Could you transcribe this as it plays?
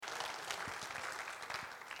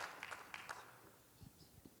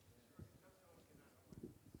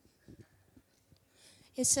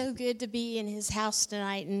It's so good to be in his house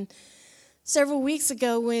tonight. And several weeks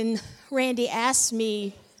ago when Randy asked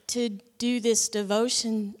me to do this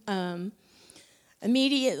devotion,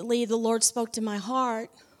 immediately the Lord spoke to my heart,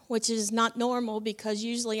 which is not normal because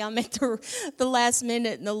usually I'm at the last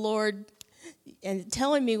minute and the Lord and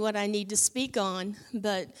telling me what I need to speak on.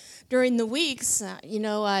 But during the weeks,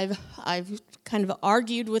 I've kind of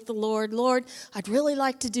argued with the Lord. Lord, I'd really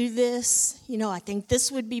like to do this. I think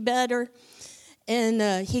this would be better.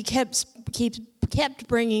 And he kept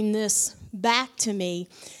bringing this back to me.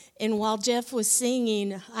 And while Jeff was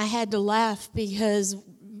singing, I had to laugh because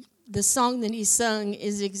the song that he sung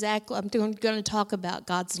is exactly, I'm going to talk about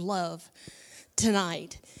God's love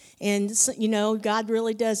tonight. And, God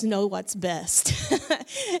really does know what's best.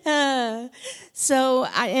 And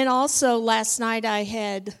also last night I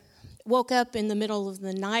had woke up in the middle of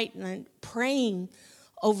the night and I'm praying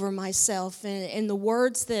over myself and the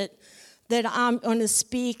words that I'm going to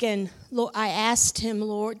speak. And Lord, I asked him,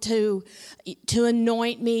 Lord, to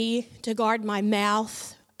anoint me, to guard my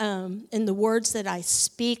mouth, and the words that I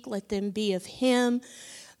speak, let them be of him.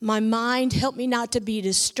 My mind, help me not to be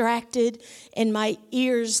distracted, and my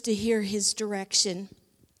ears to hear his direction.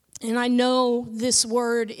 And I know this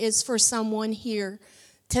word is for someone here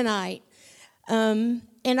tonight. And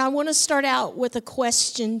I want to start out with a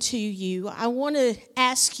question to you. I want to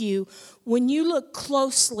ask you, when you look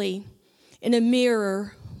closely in a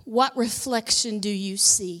mirror, what reflection do you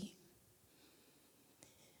see?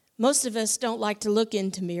 Most of us don't like to look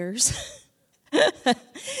into mirrors.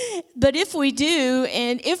 But if we do,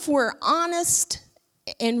 and if we're honest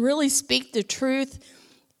and really speak the truth,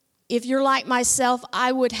 if you're like myself,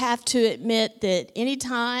 I would have to admit that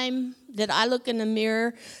anytime that I look in the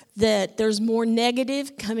mirror, that there's more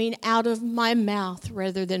negative coming out of my mouth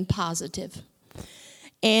rather than positive.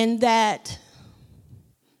 And that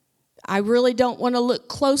I really don't want to look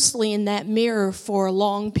closely in that mirror for a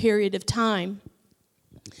long period of time.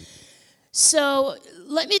 So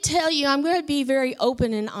let me tell you, I'm going to be very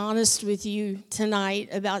open and honest with you tonight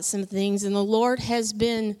about some things. And the Lord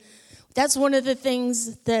that's one of the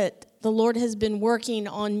things that the Lord has been working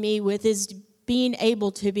on me with, is being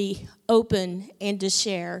able to be open and to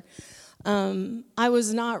share. I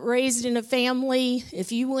was not raised in a family.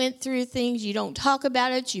 If you went through things, you don't talk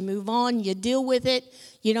about it, you move on, you deal with it.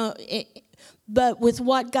 But with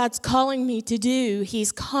what God's calling me to do,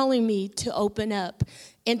 he's calling me to open up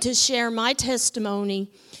and to share my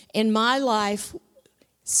testimony in my life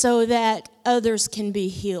so that others can be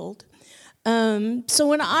healed. So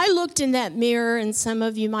when I looked in that mirror, and some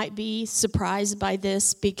of you might be surprised by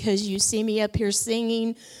this because you see me up here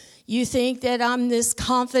singing, you think that I'm this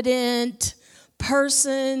confident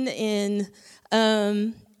person,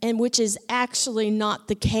 and which is actually not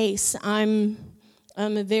the case. I'm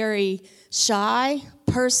a very shy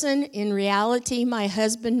person. In reality, my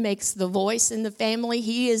husband makes the voice in the family.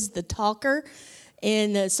 He is the talker,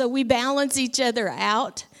 and so we balance each other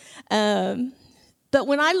out. But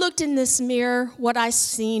when I looked in this mirror, what I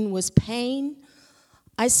seen was pain.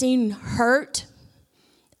 I seen hurt.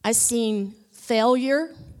 I seen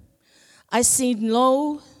failure. I seen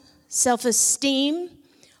low self-esteem.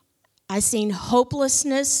 I seen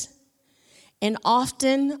hopelessness. And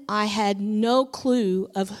often I had no clue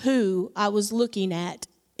of who I was looking at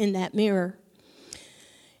in that mirror.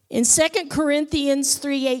 In 2 Corinthians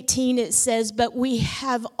 3:18 it says, "But we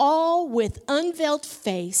have all with unveiled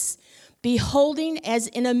face, beholding as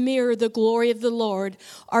in a mirror the glory of the Lord,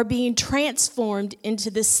 are being transformed into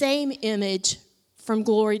the same image from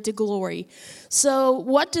glory to glory." So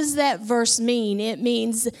what does that verse mean? It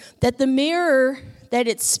means that the mirror that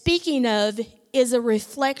it's speaking of is a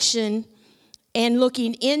reflection and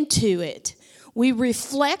looking into it. We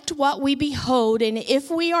reflect what we behold, and if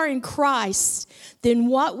we are in Christ, then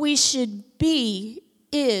what we should be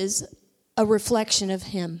is a reflection of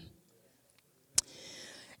him.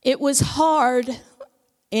 It was hard,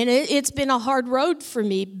 and it's been a hard road for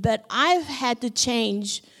me, but I've had to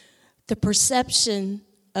change the perception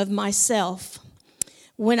of myself.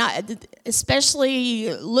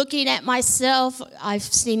 Especially looking at myself, I've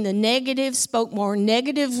seen the negative, spoke more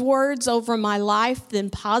negative words over my life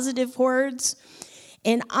than positive words.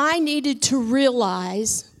 And I needed to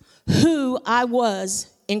realize who I was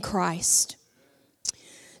in Christ.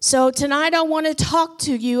 So tonight I want to talk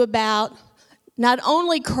to you about not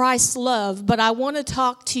only Christ's love, but I want to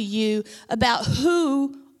talk to you about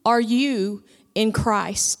who are you in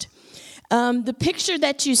Christ. The picture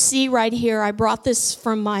that you see right here, I brought this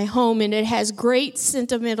from my home, and it has great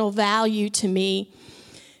sentimental value to me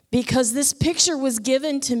because this picture was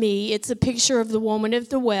given to me. It's a picture of the woman at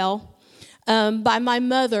the well by my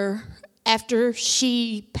mother after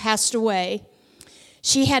she passed away,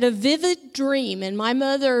 she had a vivid dream, and my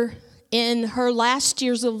mother, in her last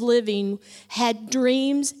years of living, had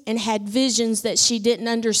dreams and had visions that she didn't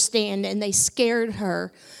understand, and they scared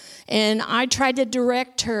her. And I tried to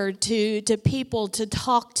direct her to people to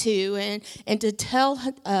talk to and to tell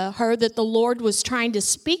her that the Lord was trying to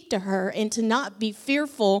speak to her and to not be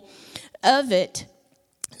fearful of it.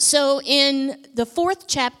 So in the 4th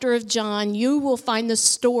chapter of John, you will find the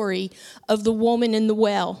story of the woman in the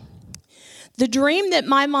well. The dream that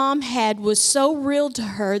my mom had was so real to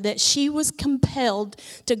her that she was compelled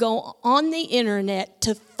to go on the internet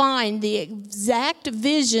to find the exact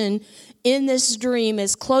vision in this dream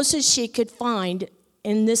as close as she could find,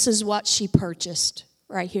 and this is what she purchased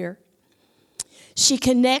right here. She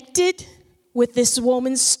connected with this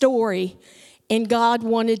woman's story, and God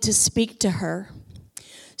wanted to speak to her.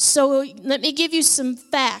 So let me give you some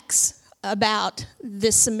facts about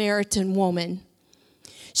this Samaritan woman.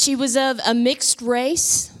 She was of a mixed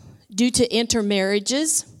race due to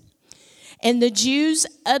intermarriages, and the Jews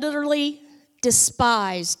utterly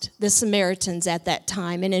despised the Samaritans at that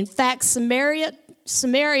time. And in fact,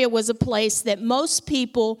 Samaria was a place that most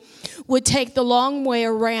people would take the long way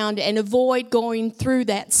around and avoid going through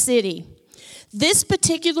that city. This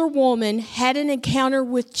particular woman had an encounter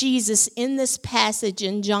with Jesus in this passage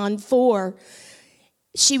in John 4.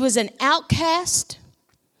 She was an outcast.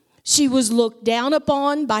 She was looked down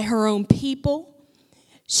upon by her own people.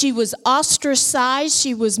 She was ostracized.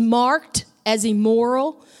 She was marked as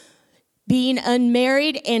immoral, being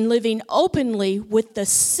unmarried and living openly with the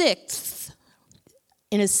 6th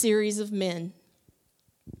in a series of men.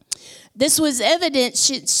 This was evident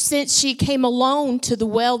since she came alone to the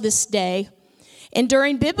well this day. And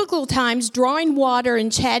during biblical times, drawing water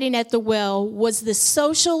and chatting at the well was the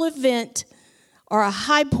social event or a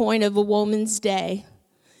high point of a woman's day.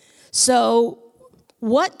 So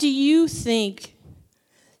what do you think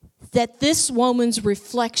that this woman's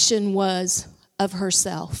reflection was of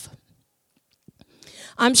herself?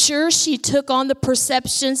 I'm sure she took on the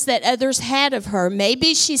perceptions that others had of her.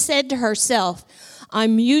 Maybe she said to herself,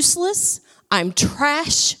 I'm useless, I'm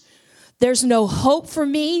trash, there's no hope for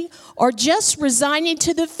me, or just resigning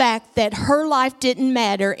to the fact that her life didn't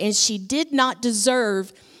matter and she did not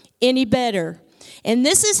deserve any better. And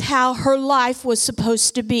this is how her life was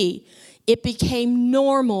supposed to be. It became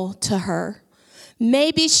normal to her.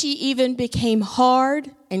 Maybe she even became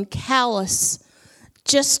hard and callous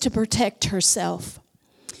just to protect herself.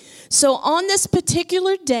 So on this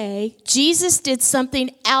particular day, Jesus did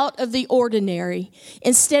something out of the ordinary.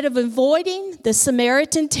 Instead of avoiding the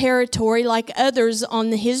Samaritan territory like others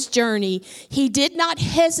on his journey, he did not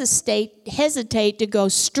hesitate to go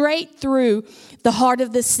straight through the heart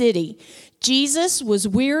of the city. Jesus was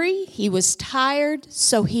weary, he was tired,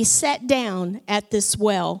 so he sat down at this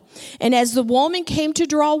well. And as the woman came to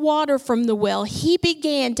draw water from the well, he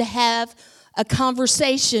began to have a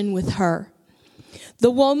conversation with her. The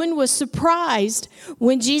woman was surprised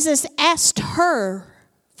when Jesus asked her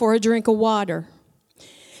for a drink of water.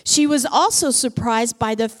 She was also surprised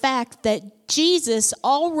by the fact that Jesus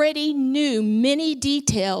already knew many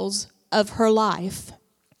details of her life.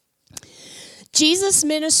 Jesus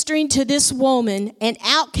ministering to this woman, an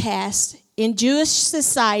outcast in Jewish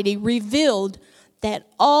society, revealed that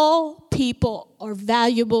all people are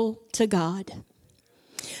valuable to God.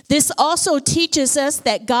 This also teaches us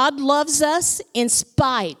that God loves us in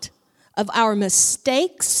spite of our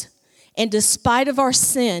mistakes and despite of our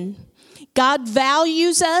sin. God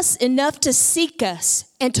values us enough to seek us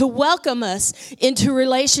and to welcome us into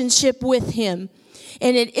relationship with him.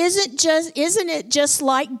 And isn't it just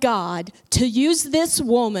like God to use this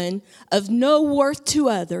woman of no worth to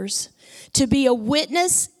others to be a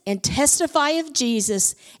witness and testify of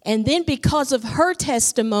Jesus, and then because of her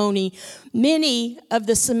testimony, many of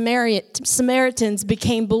the Samaritans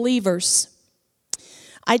became believers.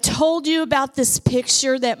 I told you about this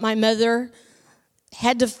picture that my mother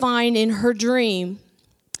had to find in her dream.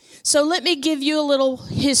 So let me give you a little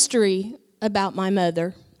history about my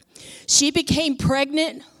mother. She became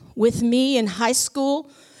pregnant with me in high school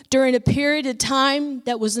during a period of time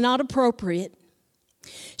that was not appropriate.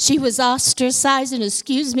 She was ostracized, and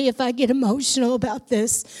excuse me if I get emotional about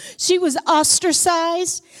this. She was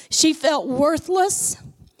ostracized. She felt worthless.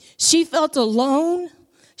 She felt alone.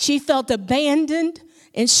 She felt abandoned,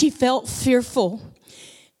 and she felt fearful.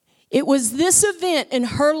 It was this event in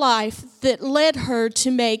her life that led her to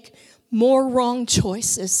make more wrong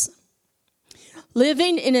choices.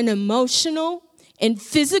 Living in an emotional and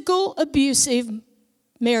physical abusive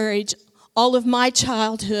marriage all of my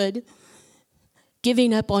childhood,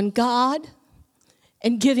 giving up on God,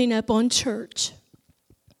 and giving up on church.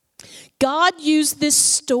 God used this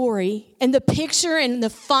story and the picture in the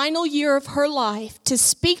final year of her life to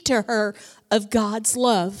speak to her of God's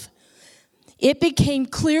love. It became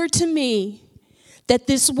clear to me that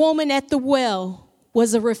this woman at the well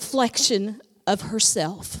was a reflection of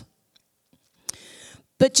herself.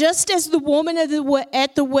 But just as the woman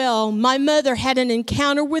at the well, my mother had an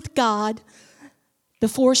encounter with God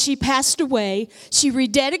before she passed away. She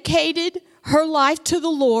rededicated her life to the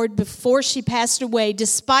Lord before she passed away,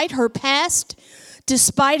 despite her past,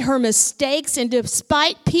 despite her mistakes, and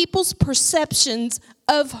despite people's perceptions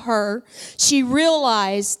of her. She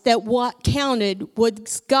realized that what counted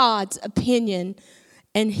was God's opinion,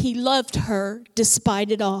 and he loved her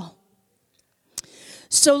despite it all.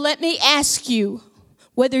 So let me ask you,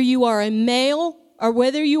 whether you are a male or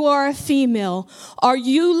whether you are a female, are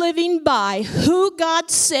you living by who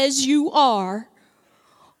God says you are,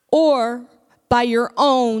 or by your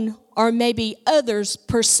own or maybe others'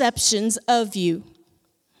 perceptions of you?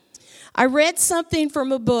 I read something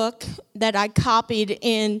from a book that I copied,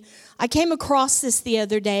 and I came across this the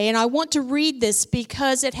other day, and I want to read this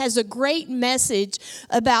because it has a great message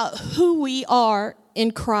about who we are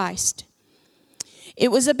in Christ.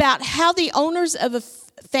 It was about how the owners of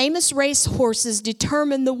famous race horses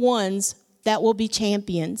determine the ones that will be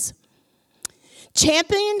champions.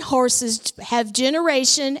 Champion horses have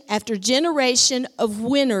generation after generation of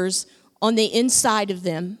winners on the inside of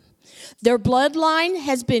them. Their bloodline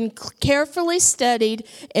has been carefully studied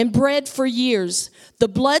and bred for years. The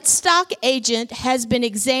bloodstock agent has been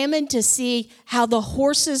examined to see how the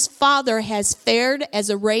horse's father has fared as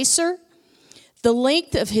a racer, the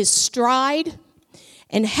length of his stride,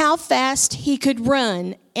 and how fast he could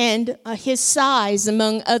run, and his size,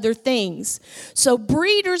 among other things. So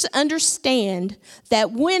breeders understand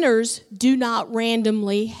that winners do not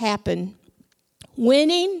randomly happen.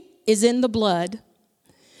 Winning is in the blood.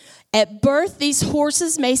 At birth, these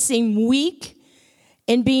horses may seem weak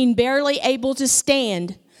and being barely able to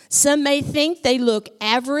stand. Some may think they look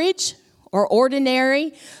average or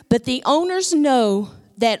ordinary, but the owners know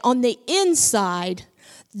that on the inside,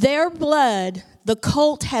 their blood, the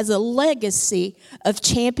colt has a legacy of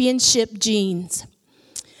championship genes.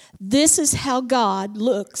 This is how God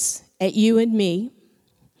looks at you and me.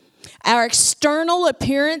 Our external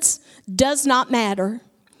appearance does not matter.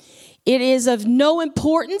 It is of no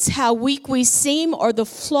importance how weak we seem or the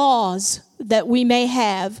flaws that we may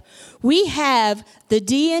have. We have the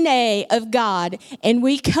DNA of God, and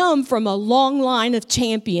we come from a long line of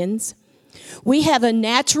champions. We have a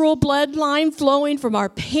natural bloodline flowing from our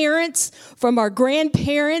parents, from our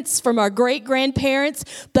grandparents, from our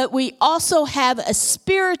great-grandparents, but we also have a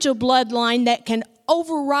spiritual bloodline that can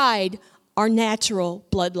override our natural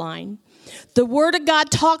bloodline. The Word of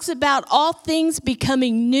God talks about all things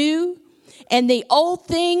becoming new, and the old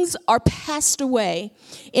things are passed away.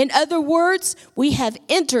 In other words, we have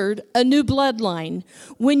entered a new bloodline.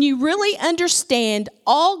 When you really understand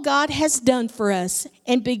all God has done for us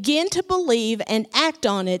and begin to believe and act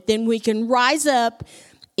on it, then we can rise up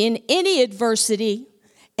in any adversity,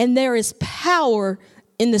 and there is power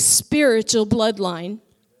in the spiritual bloodline.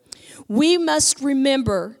 We must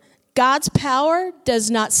remember God's power does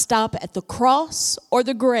not stop at the cross or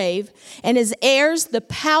the grave, and as heirs, the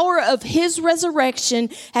power of his resurrection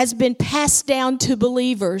has been passed down to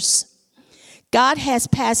believers. God has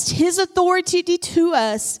passed his authority to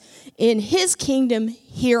us in his kingdom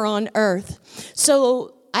here on earth.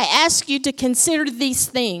 So I ask you to consider these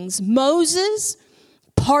things. Moses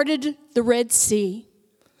parted the Red Sea.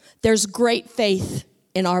 There's great faith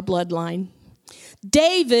in our bloodline.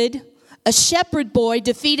 David, a shepherd boy,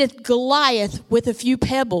 defeated Goliath with a few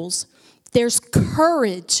pebbles. There's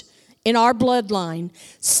courage in our bloodline.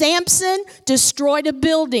 Samson destroyed a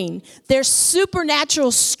building. There's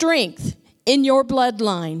supernatural strength in your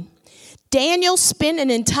bloodline. Daniel spent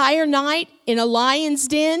an entire night in a lion's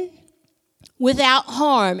den without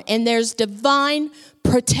harm, and there's divine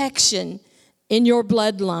protection in your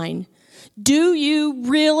bloodline. Do you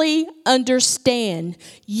really understand?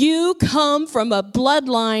 You come from a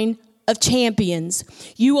bloodline of champions.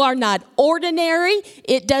 You are not ordinary.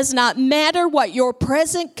 It does not matter what your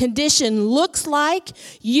present condition looks like.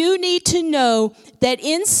 You need to know that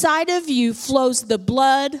inside of you flows the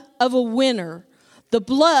blood of a winner, the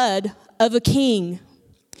blood of a king.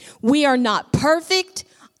 We are not perfect.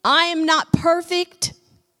 I am not perfect.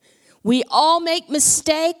 We all make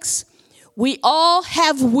mistakes. We all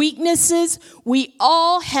have weaknesses. We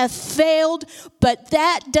all have failed, but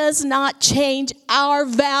that does not change our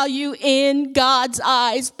value in God's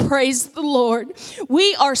eyes. Praise the Lord.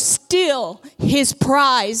 We are still his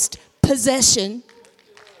prized possession.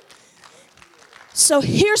 So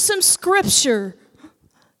here's some scripture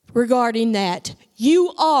regarding that.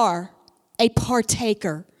 You are a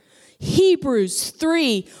partaker. Hebrews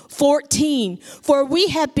 3:14. For we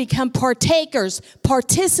have become partakers,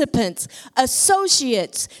 participants,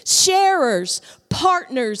 associates, sharers,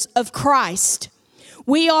 partners of Christ.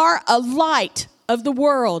 We are a light of the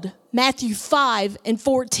world. Matthew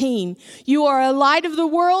 5:14. You are a light of the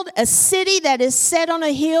world, a city that is set on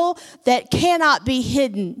a hill that cannot be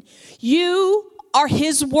hidden. You are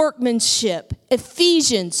his workmanship.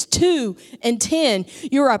 Ephesians 2:10.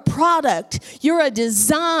 You're a product. You're a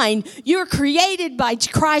design. You're created by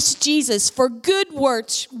Christ Jesus for good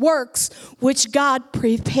works which God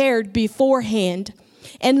prepared beforehand.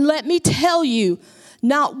 And let me tell you,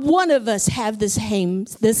 not one of us have the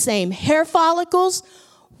same hair follicles,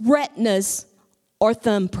 retinas, or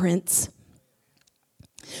thumbprints.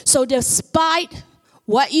 So despite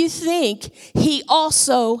what you think, he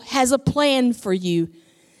also has a plan for you.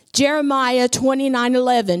 Jeremiah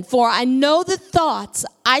 29:11. For I know the thoughts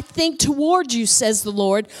I think toward you, says the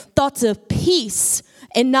Lord, thoughts of peace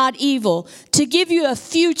and not evil, to give you a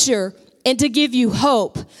future and to give you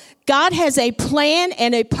hope. God has a plan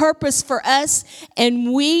and a purpose for us,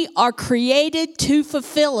 and we are created to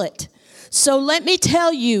fulfill it. So let me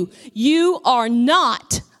tell you, you are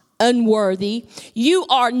not unworthy, you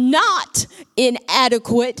are not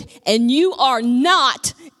inadequate, and you are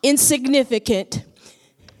not insignificant.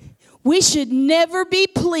 We should never be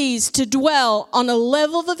pleased to dwell on a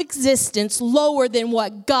level of existence lower than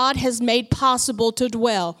what God has made possible to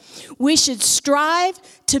dwell. We should strive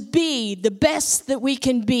to be the best that we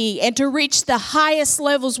can be and to reach the highest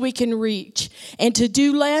levels we can reach. And to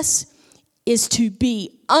do less is to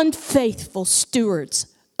be unfaithful stewards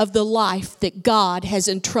of the life that God has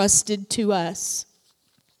entrusted to us.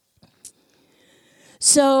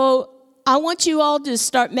 So I want you all to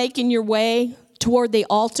start making your way toward the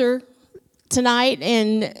altar tonight.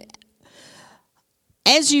 And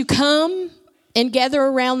as you come and gather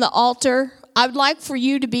around the altar, I would like for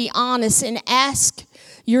you to be honest and ask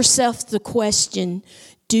yourself the question,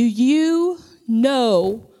 do you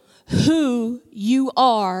know who you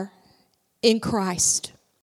are in Christ?